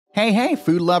Hey,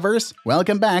 food lovers!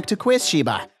 Welcome back to Quiz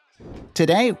Shiba.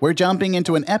 Today, we're jumping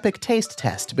into an epic taste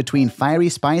test between fiery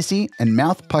spicy and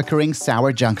mouth-puckering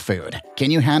sour junk food.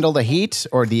 Can you handle the heat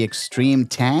or the extreme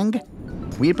tang?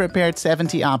 We prepared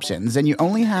 70 options and you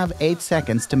only have 8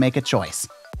 seconds to make a choice.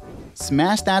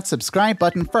 Smash that subscribe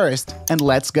button first and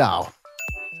let's go!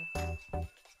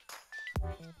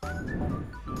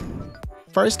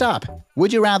 First up,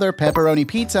 would you rather pepperoni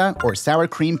pizza or sour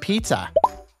cream pizza?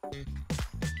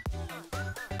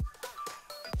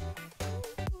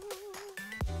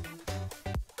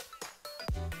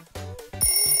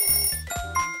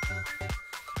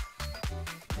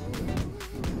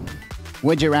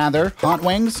 Would you rather hot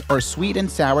wings or sweet and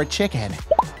sour chicken?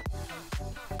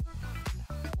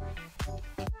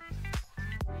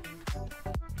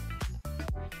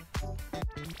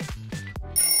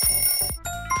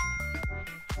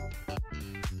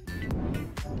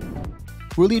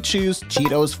 Will you choose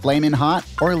Cheetos Flamin' Hot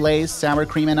or Lay's Sour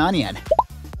Cream and Onion?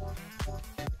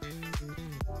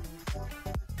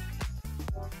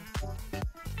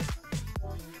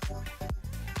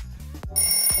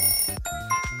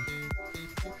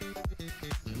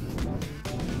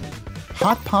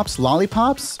 Hot Pops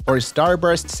Lollipops or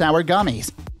Starburst Sour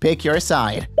Gummies? Pick your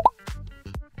side.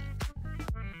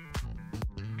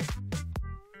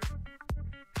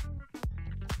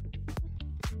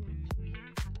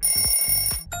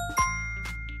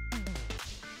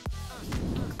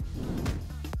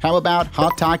 How about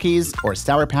Hot Takis or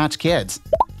Sour Patch Kids?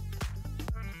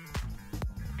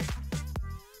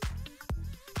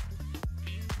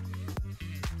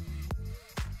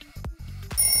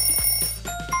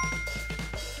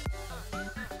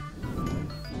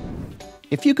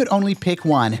 If you could only pick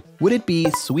one, would it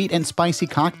be sweet and spicy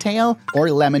cocktail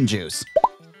or lemon juice?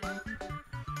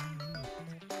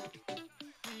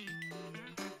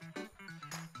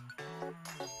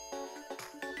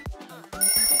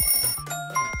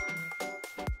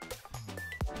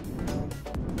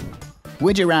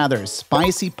 Would you rather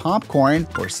spicy popcorn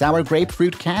or sour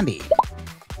grapefruit candy?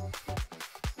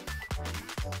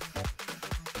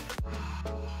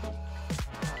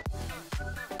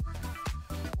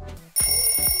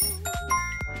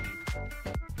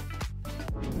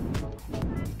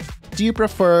 Do you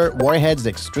prefer Warhead's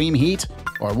Extreme Heat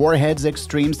or Warhead's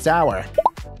Extreme Sour?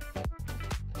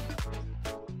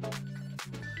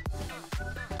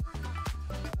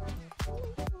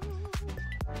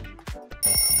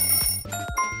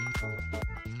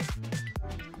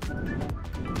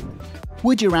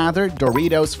 Would you rather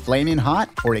Doritos Flamin' Hot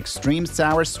or Extreme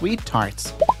Sour Sweet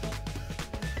Tarts?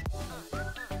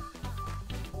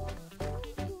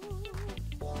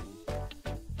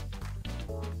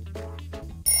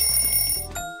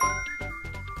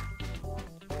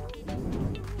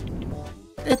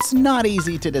 It's not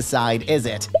easy to decide, is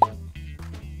it?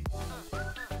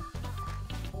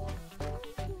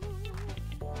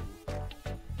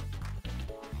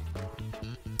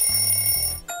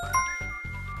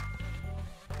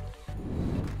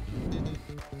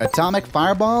 Atomic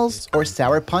Fireballs or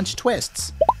Sour Punch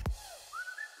Twists?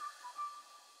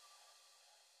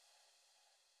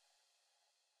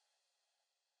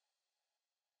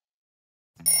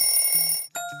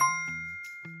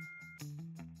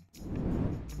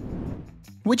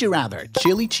 Would you rather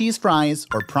chili cheese fries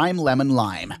or prime lemon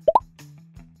lime?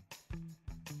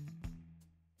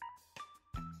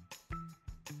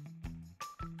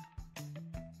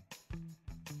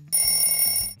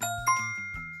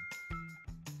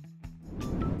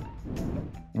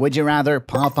 Would you rather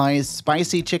Popeye's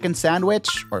spicy chicken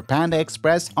sandwich or Panda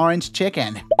Express orange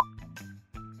chicken?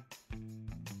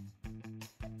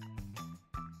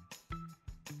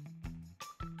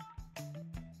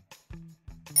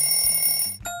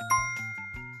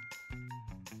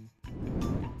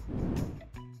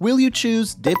 Will you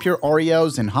choose dip your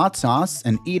Oreos in hot sauce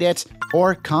and eat it,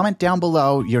 or comment down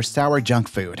below your sour junk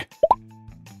food?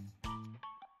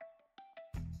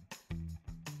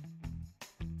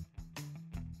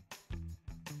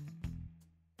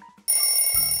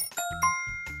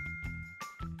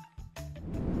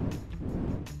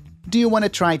 Do you want to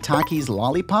try Takis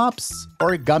lollipops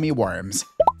or gummy worms?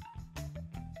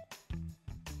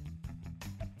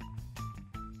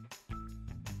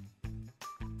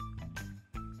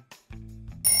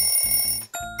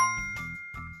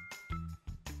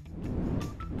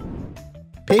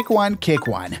 Pick one, kick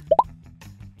one.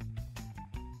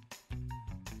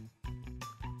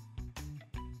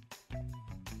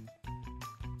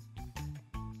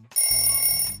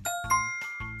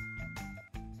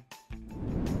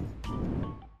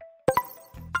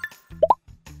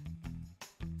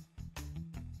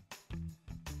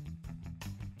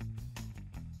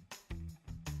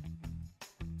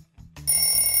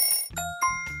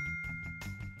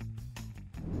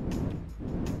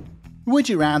 Would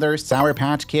you rather Sour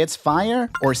Patch Kids Fire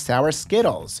or Sour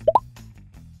Skittles?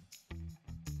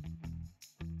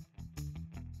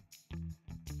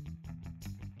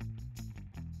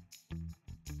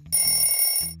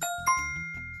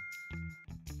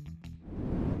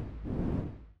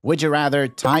 Would you rather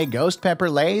Thai Ghost Pepper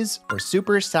Lay's or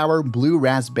Super Sour Blue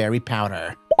Raspberry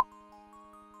Powder?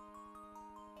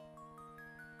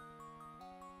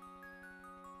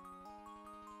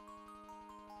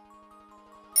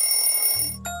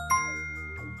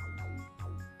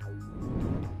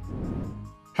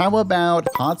 How about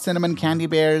Hot Cinnamon Candy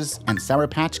Bears and Sour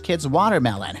Patch Kids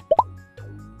Watermelon?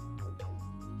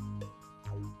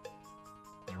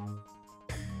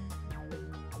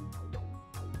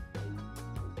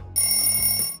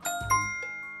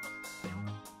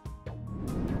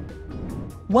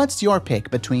 What's your pick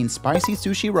between spicy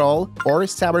sushi roll or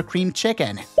sour cream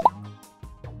chicken?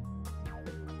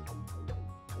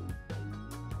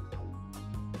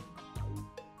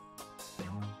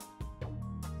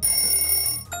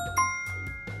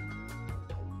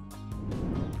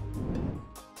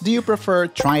 Do you prefer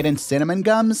Trident cinnamon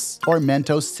gums or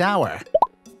Mentos sour?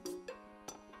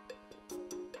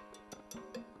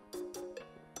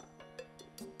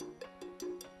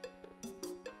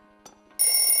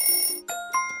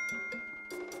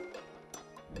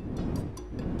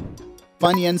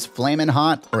 Funyuns Flamin'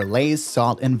 Hot or Lay's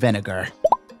Salt and Vinegar?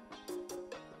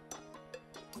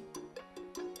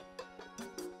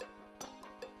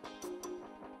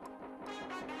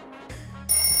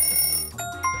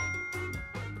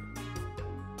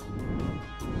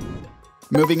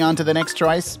 Moving on to the next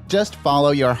choice, just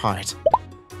follow your heart.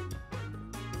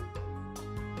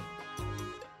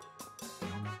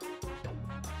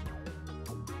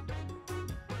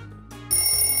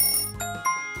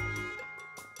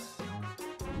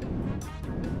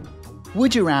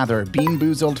 Would you rather Bean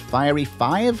Boozled Fiery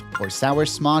 5 or Sour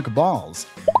Smog Balls?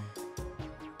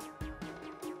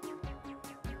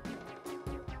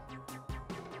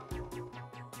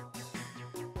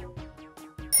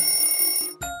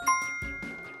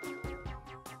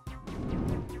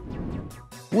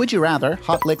 Would you rather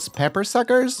Hot Licks Pepper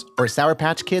Suckers or Sour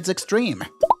Patch Kids Extreme?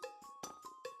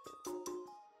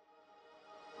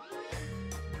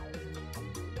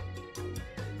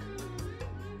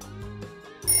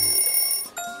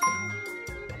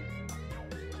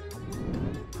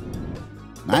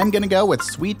 I'm gonna go with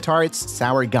Sweet Tarts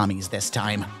Sour Gummies this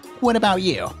time. What about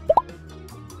you?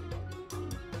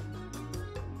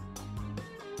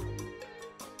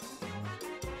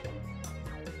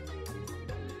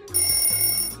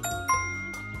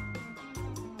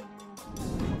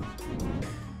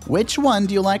 Which one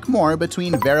do you like more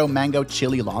between Vero Mango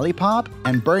Chili Lollipop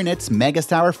and Burnet's Mega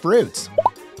Sour Fruits?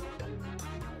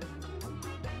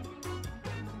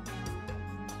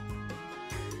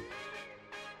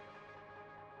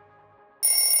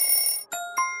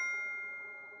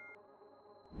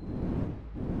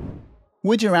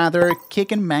 Would you rather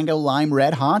Kickin' Mango Lime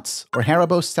Red Hots or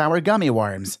Haribo Sour Gummy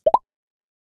Worms?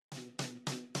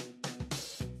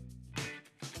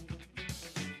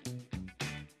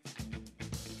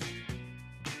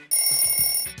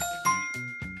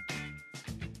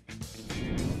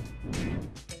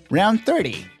 Round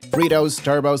 30. Fritos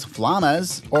Turbos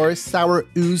Flamas or Sour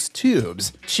Ooze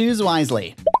Tubes? Choose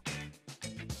wisely.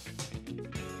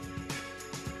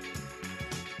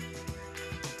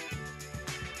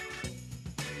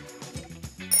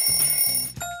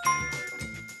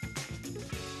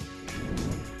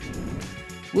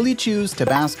 Will you choose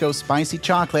Tabasco Spicy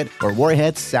Chocolate or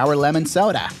Warhead Sour Lemon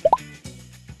Soda?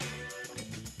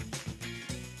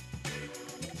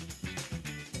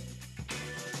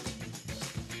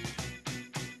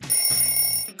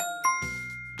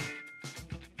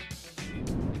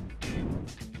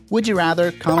 Would you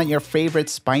rather comment your favorite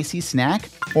spicy snack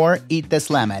or eat this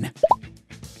lemon?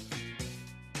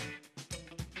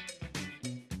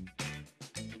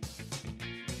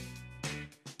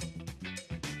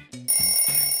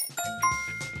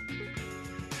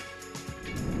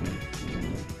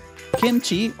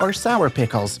 Kimchi or sour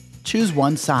pickles? Choose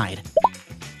one side.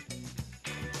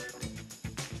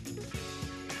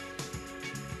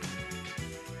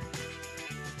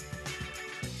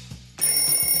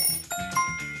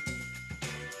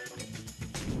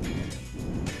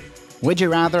 Would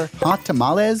you rather hot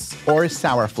tamales or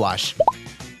sour flush?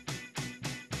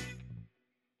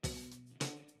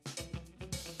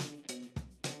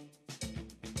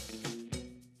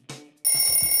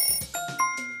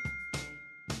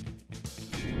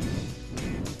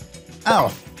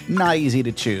 Oh, not easy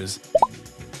to choose.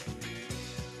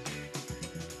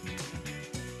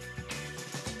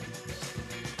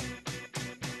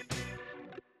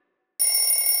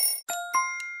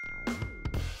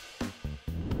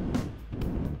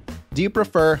 Do you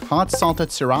prefer hot salted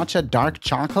sriracha dark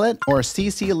chocolate or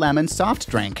CC lemon soft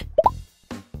drink?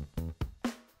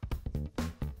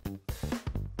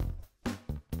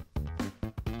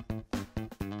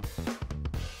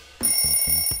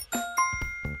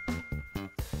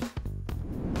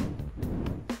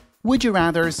 Would you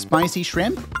rather spicy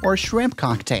shrimp or shrimp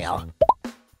cocktail?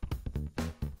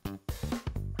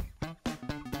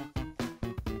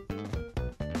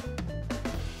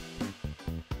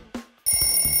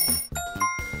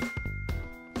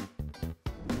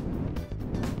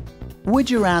 Would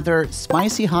you rather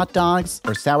spicy hot dogs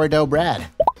or sourdough bread?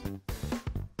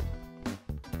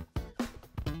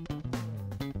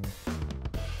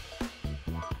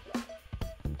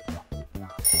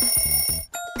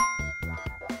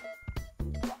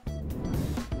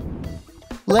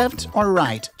 Left or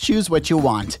right, choose what you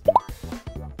want.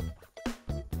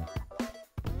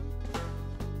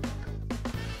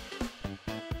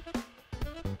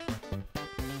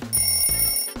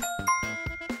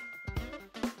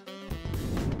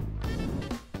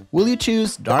 Will you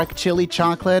choose dark chili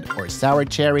chocolate or sour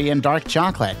cherry and dark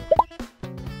chocolate?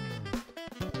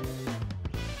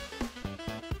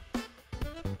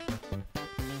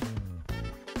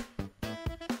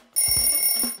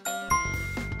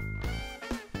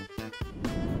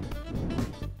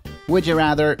 Would you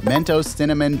rather Mentos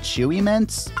Cinnamon Chewy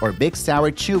Mints or Big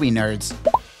Sour Chewy Nerds?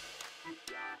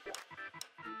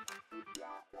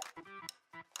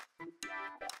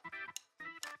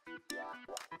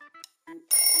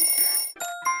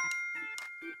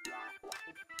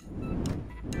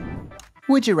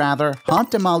 Would you rather Hot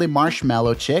Tamale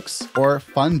Marshmallow Chicks or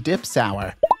Fun Dip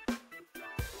Sour?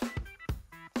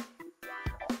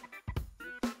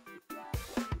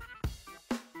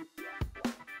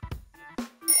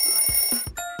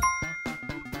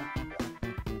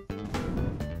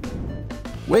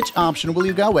 Which option will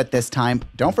you go with this time?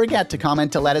 Don't forget to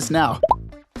comment to let us know.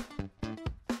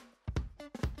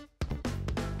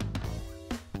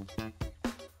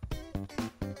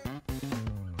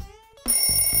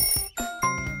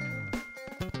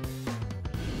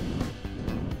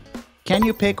 Can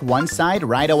you pick one side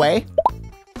right away?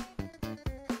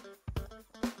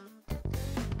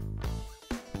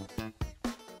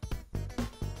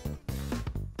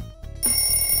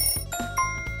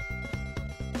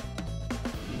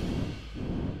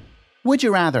 Would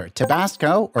you rather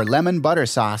Tabasco or lemon butter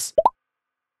sauce?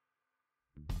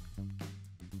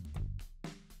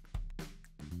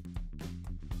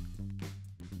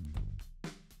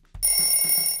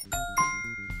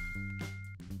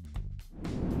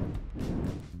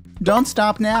 Don't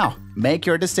stop now. Make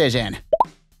your decision.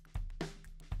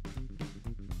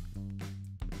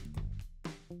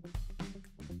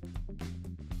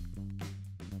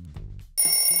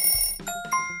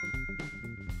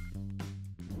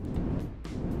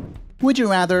 Would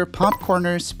you rather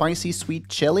Popcorners Spicy Sweet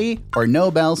Chili or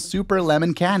Nobel Super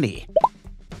Lemon Candy?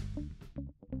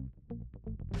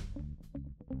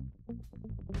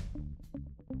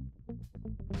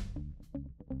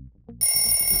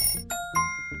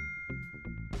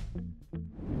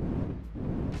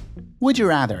 Would you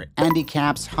rather Andy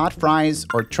Capp's Hot Fries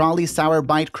or Trolley Sour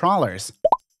Bite Crawlers?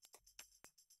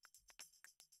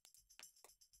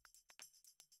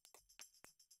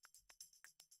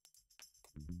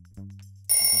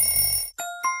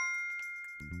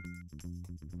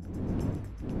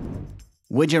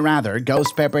 Would you rather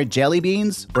Ghost Pepper Jelly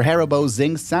Beans or Haribo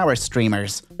Zing Sour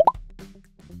Streamers?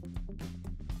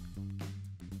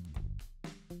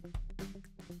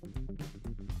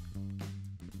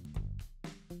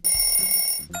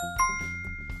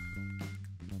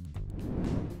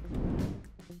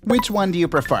 Which one do you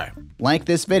prefer? Like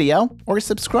this video or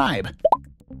subscribe?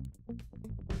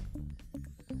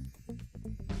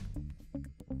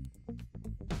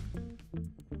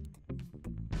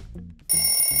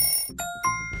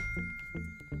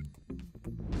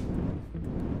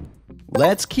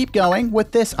 Let's keep going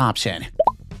with this option.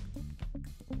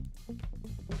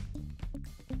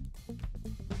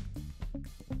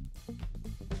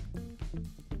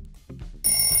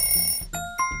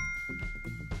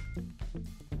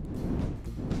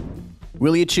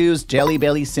 Will you choose Jelly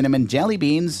Belly Cinnamon Jelly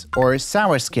Beans or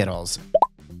Sour Skittles?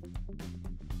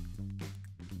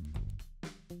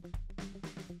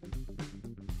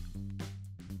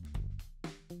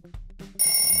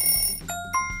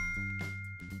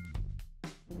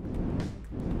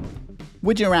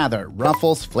 Would you rather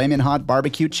Ruffles Flamin' Hot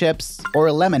Barbecue Chips or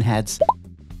Lemonheads?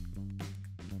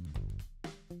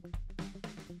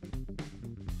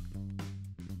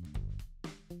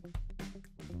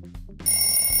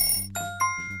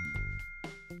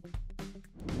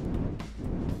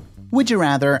 Would you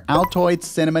rather Altoids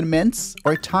cinnamon mints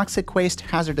or toxic waste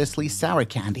hazardously sour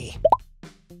candy?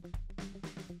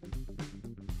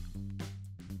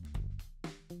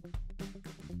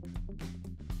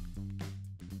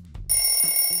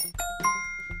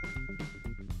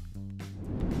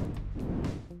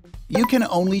 You can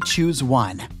only choose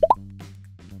one.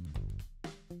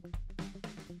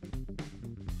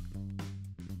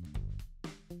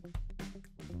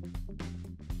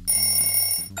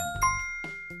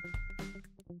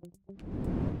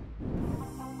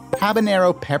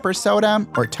 Habanero pepper soda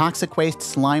or toxic waste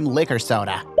slime liquor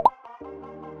soda?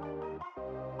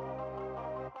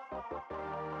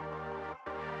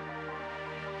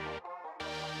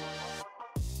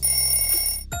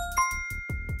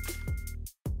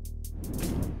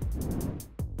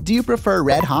 Do you prefer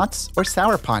Red Hots or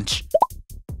Sour Punch?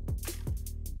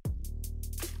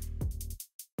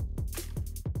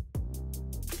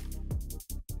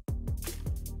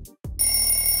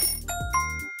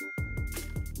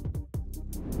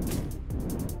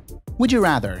 Would you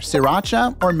rather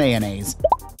sriracha or mayonnaise?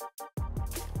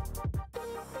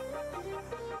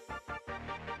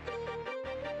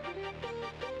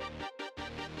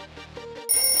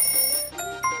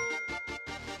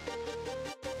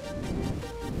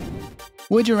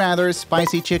 Would you rather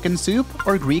spicy chicken soup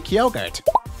or Greek yogurt?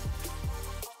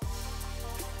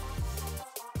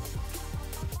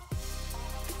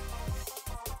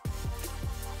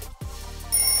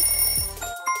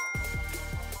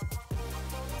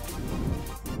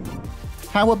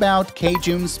 How about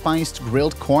Cajun spiced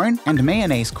grilled corn and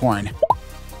mayonnaise corn?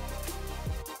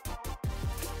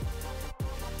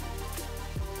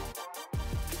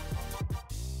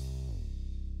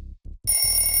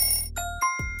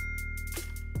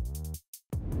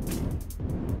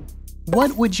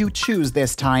 What would you choose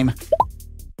this time?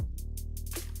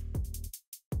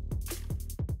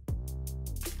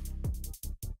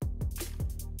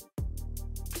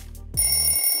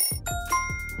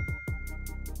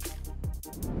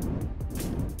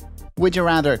 Would you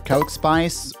rather Coke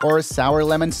Spice or sour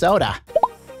lemon soda?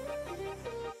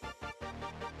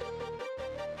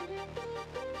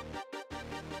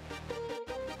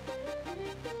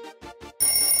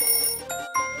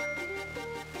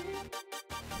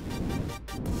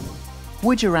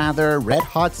 Would you rather Red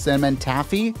Hot Cinnamon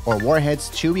Taffy or Warhead's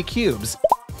Chewy Cubes?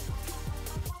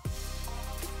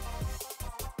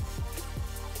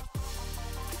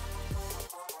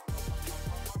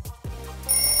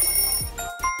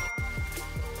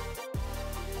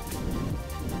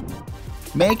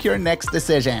 Make your next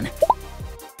decision.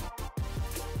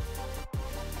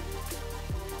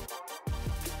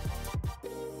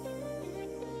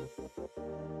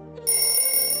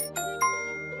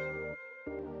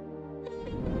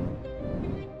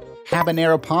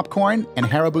 Habanero popcorn and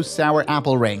Haribo sour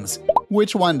apple rings.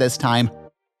 Which one this time?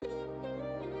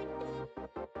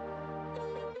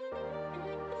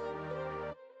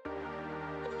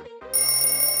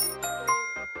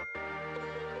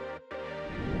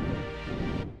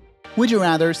 Would you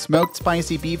rather smoked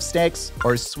spicy beef sticks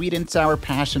or sweet and sour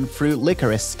passion fruit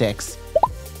licorice sticks?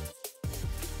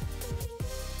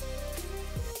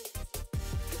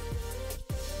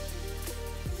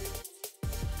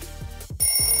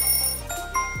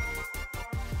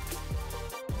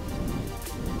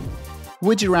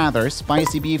 Would you rather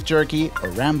spicy beef jerky or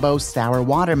Rambo sour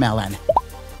watermelon?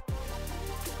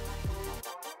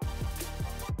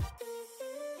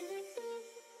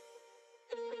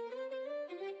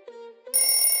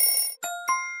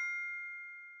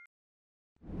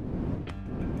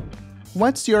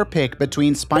 What's your pick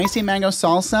between spicy mango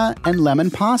salsa and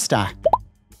lemon pasta?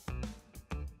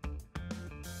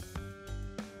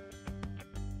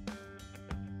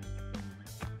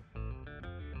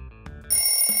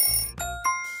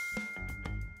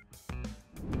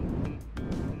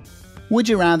 Would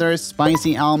you rather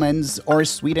spicy almonds or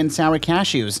sweet and sour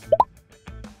cashews?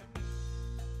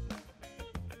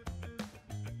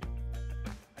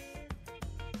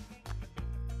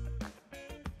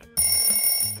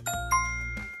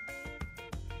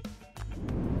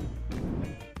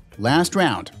 Last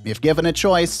round. If given a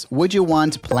choice, would you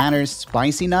want Planters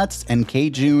Spicy Nuts and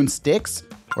Cajun Sticks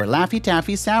or Laffy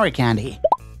Taffy Sour Candy?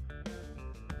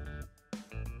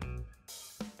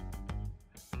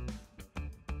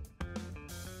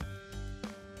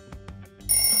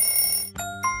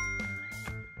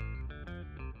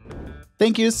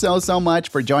 Thank you so much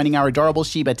for joining our adorable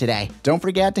Shiba today. Don't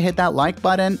forget to hit that like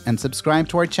button and subscribe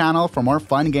to our channel for more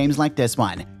fun games like this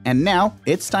one. And now,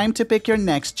 it's time to pick your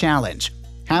next challenge.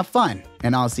 Have fun,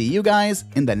 and I'll see you guys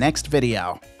in the next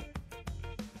video.